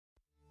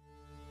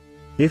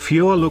If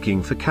you're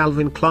looking for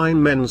Calvin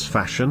Klein men's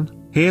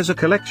fashion, here's a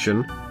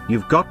collection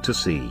you've got to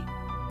see.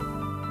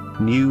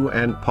 New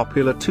and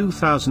popular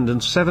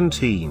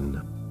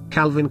 2017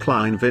 Calvin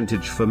Klein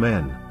Vintage for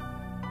Men.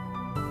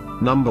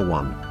 Number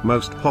 1,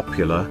 Most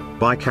Popular,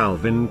 by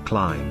Calvin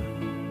Klein.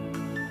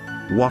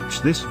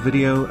 Watch this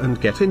video and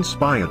get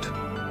inspired.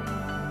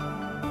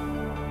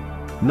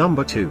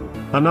 Number 2,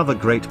 another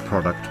great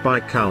product by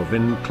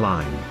Calvin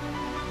Klein.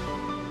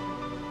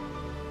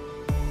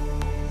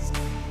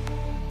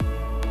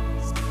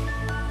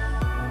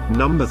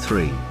 Number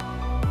 3.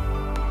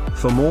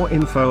 For more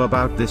info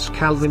about this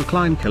Calvin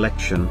Klein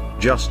collection,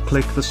 just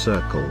click the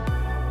circle.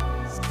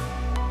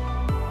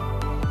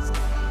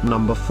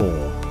 Number 4.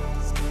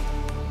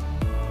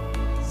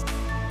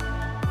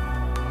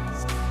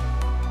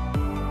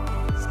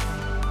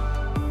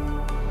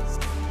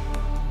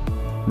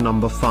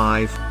 Number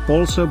 5,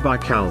 also by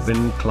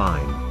Calvin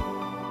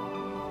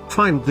Klein.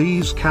 Find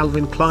these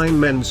Calvin Klein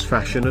men's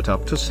fashion at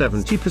up to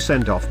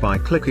 70% off by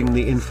clicking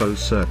the info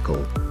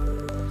circle.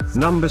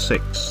 Number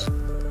 6.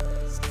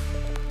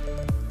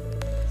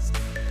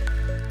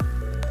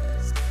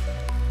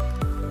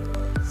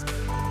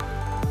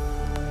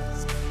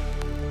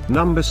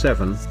 Number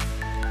 7.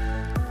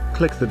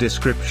 Click the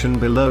description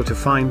below to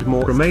find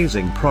more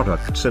amazing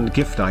products and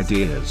gift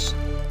ideas.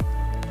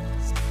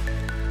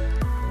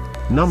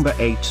 Number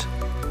 8.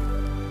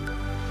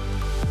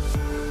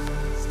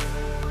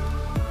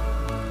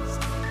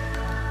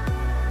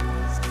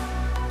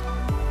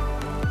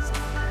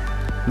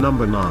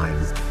 Number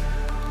 9.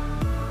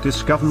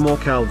 Discover more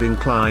Calvin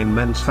Klein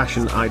men's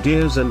fashion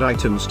ideas and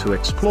items to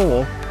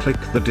explore, click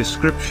the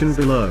description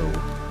below.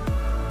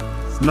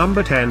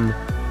 Number 10.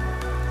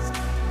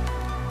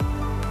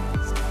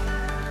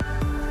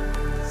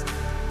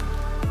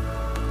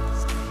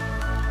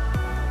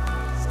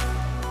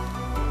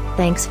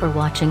 Thanks for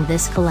watching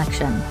this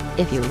collection.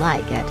 If you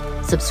like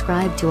it,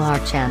 subscribe to our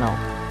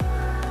channel.